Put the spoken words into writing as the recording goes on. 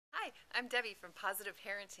Hi, I'm Debbie from Positive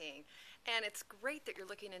Parenting, and it's great that you're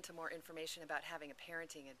looking into more information about having a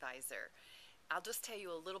parenting advisor. I'll just tell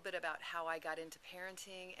you a little bit about how I got into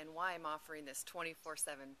parenting and why I'm offering this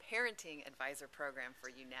 24/7 parenting advisor program for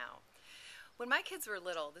you now. When my kids were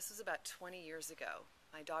little, this was about 20 years ago.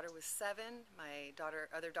 My daughter was 7, my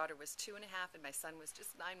other daughter was 2.5, and my son was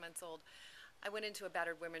just 9 months old. I went into a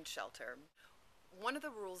battered women's shelter. One of the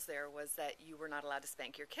rules there was that you were not allowed to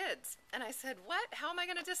spank your kids. And I said, "What? How am I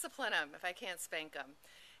going to discipline them if I can't spank them?"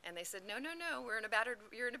 And they said, "No, no, no. You're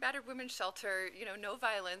in a battered women's shelter. No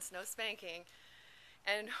violence, no spanking."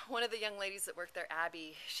 And one of the young ladies that worked there,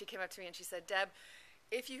 Abby, she came up to me and she said, "Deb,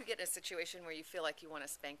 if you get in a situation where you feel like you want to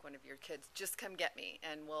spank one of your kids, just come get me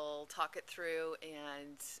and we'll talk it through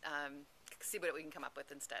and see what we can come up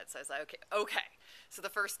with instead." So I was like, okay, okay. So the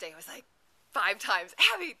first day I was like, 5 times,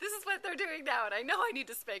 "Abby, this is what they're doing now, and I know I need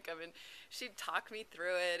to spank them." And she'd talk me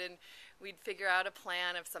through it, and we'd figure out a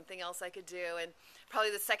plan of something else I could do. And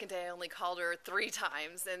probably the second day, I only called her 3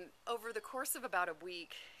 times. And over the course of about a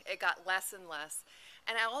week, it got less and less.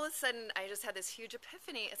 And all of a sudden, I just had this huge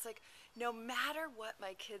epiphany. It's like, no matter what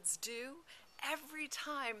my kids do, every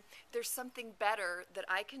time there's something better that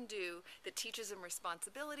I can do that teaches them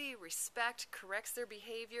responsibility, respect, corrects their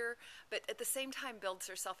behavior, but at the same time builds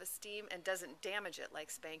their self-esteem and doesn't damage it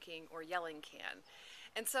like spanking or yelling can.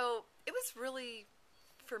 And so it was really,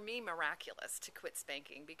 for me, miraculous to quit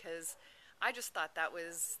spanking because I just thought that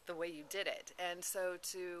was the way you did it. And so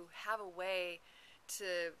to have a way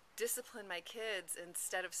to discipline my kids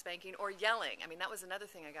instead of spanking or yelling, I mean, that was another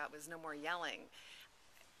thing I got, was no more yelling.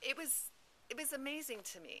 It was amazing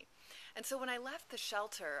to me. And so when I left the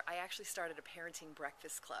shelter, I actually started a parenting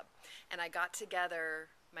breakfast club. And I got together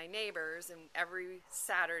my neighbors, and every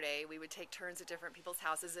Saturday we would take turns at different people's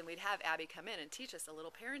houses, and we'd have Abby come in and teach us a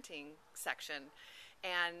little parenting section.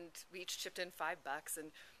 And we each chipped in $5,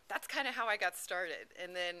 and that's kind of how I got started.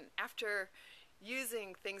 And then after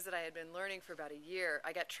using things that I had been learning for about a year,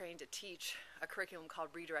 I got trained to teach a curriculum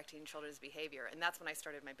called Redirecting Children's Behavior. And that's when I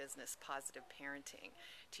started my business, Positive Parenting,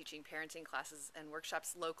 teaching parenting classes and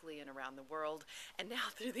workshops locally and around the world, and now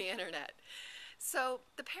through the internet. So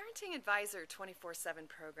the Parenting Advisor 24/7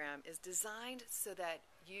 program is designed so that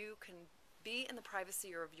you can be in the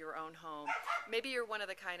privacy of your own home. Maybe you're one of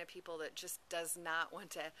the kind of people that just does not want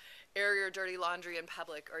to air your dirty laundry in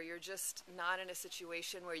public, or you're just not in a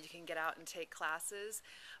situation where you can get out and take classes,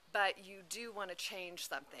 but you do want to change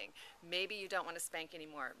something. Maybe you don't want to spank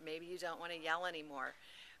anymore. Maybe you don't want to yell anymore.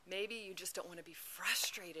 Maybe you just don't want to be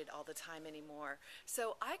frustrated all the time anymore.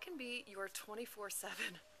 So I can be your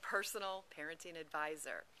 24/7 personal parenting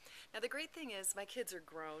advisor. Now the great thing is my kids are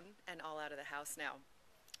grown and all out of the house now.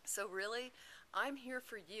 So really, I'm here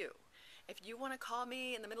for you. If you want to call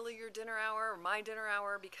me in the middle of your dinner hour or my dinner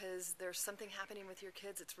hour because there's something happening with your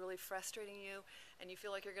kids, it's really frustrating you, and you feel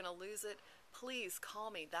like you're going to lose it, please call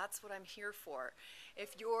me. That's what I'm here for.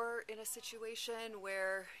 If you're in a situation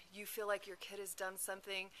where you feel like your kid has done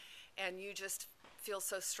something and you just feel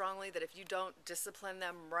so strongly that if you don't discipline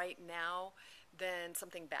them right now, then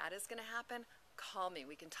something bad is going to happen, call me.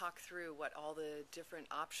 We can talk through what all the different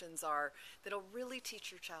options are that'll really teach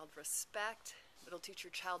your child respect. It'll teach your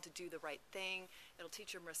child to do the right thing. It'll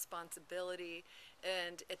teach them responsibility.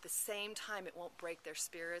 And at the same time, it won't break their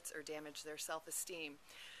spirits or damage their self-esteem.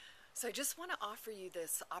 So I just want to offer you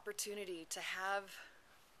this opportunity to have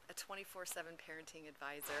a 24/7 parenting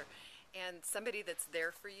advisor and somebody that's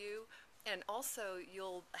there for you. And also,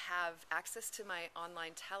 you'll have access to my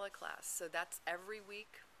online teleclass. So that's every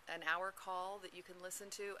week, an hour call that you can listen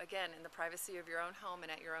to, again, in the privacy of your own home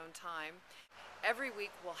and at your own time. Every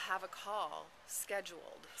week we'll have a call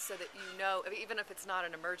scheduled so that you know, even if it's not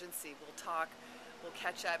an emergency, we'll talk, we'll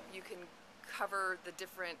catch up. You can cover the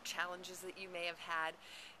different challenges that you may have had,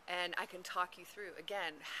 and I can talk you through,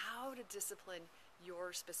 again, how to discipline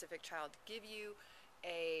your specific child, give you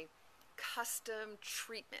a custom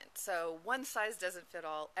treatment. So one size doesn't fit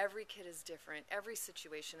all. Every kid is different. Every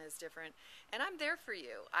situation is different. And I'm there for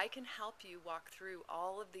you. I can help you walk through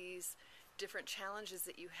all of these different challenges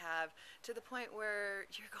that you have to the point where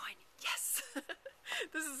you're going, yes,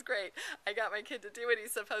 this is great. I got my kid to do what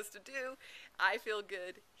he's supposed to do. I feel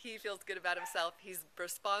good. He feels good about himself. He's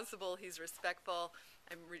responsible. He's respectful.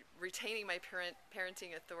 I'm retaining my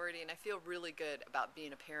parenting authority, and I feel really good about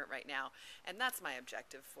being a parent right now. And that's my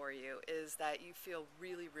objective for you, is that you feel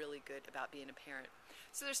really, really good about being a parent.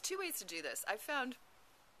 So there's 2 ways to do this. I found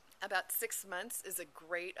about 6 months is a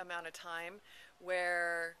great amount of time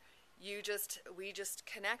where we just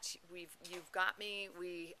connect. You've got me.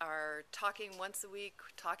 We are talking once a week,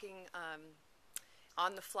 talking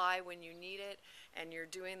on the fly when you need it, and you're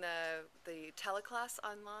doing the teleclass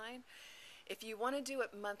online. If you want to do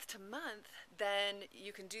it month to month, then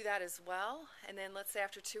you can do that as well. And then let's say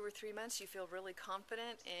after 2 or 3 months you feel really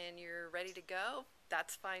confident and you're ready to go,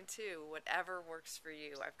 that's fine too. Whatever works for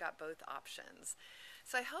you. I've got both options.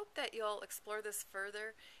 So I hope that you'll explore this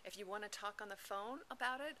further. If you want to talk on the phone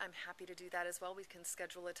about it, I'm happy to do that as well. We can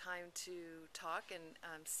schedule a time to talk and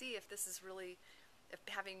see if this is really, if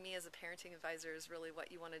having me as a parenting advisor is really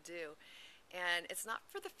what you want to do. And it's not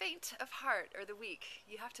for the faint of heart or the weak.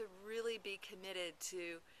 You have to really be committed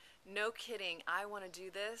to, no kidding, I want to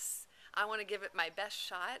do this. I want to give it my best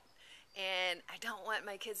shot. And I don't want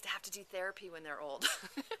my kids to have to do therapy when they're old.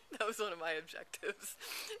 That was one of my objectives.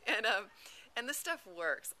 And this stuff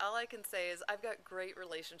works. All I can say is I've got great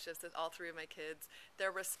relationships with all three of my kids.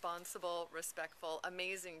 They're responsible, respectful,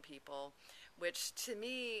 amazing people, which to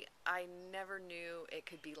me, I never knew it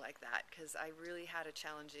could be like that because I really had a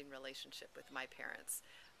challenging relationship with my parents,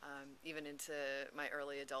 even into my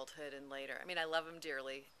early adulthood and later. I mean, I love them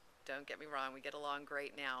dearly. Don't get me wrong. We get along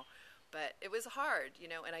great now. But it was hard,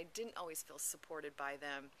 and I didn't always feel supported by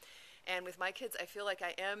them. And with my kids, I feel like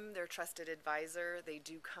I am their trusted advisor. They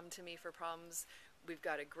do come to me for problems. We've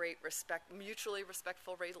got a great mutually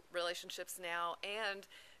respectful relationships now, and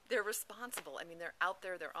they're responsible. I mean, they're out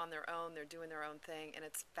there, they're on their own, they're doing their own thing, and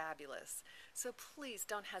it's fabulous. So please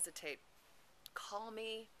don't hesitate. Call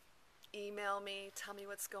me, email me, tell me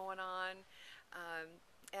what's going on.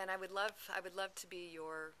 And I would love to be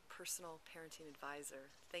your personal parenting advisor.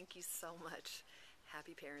 Thank you so much.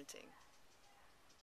 Happy parenting.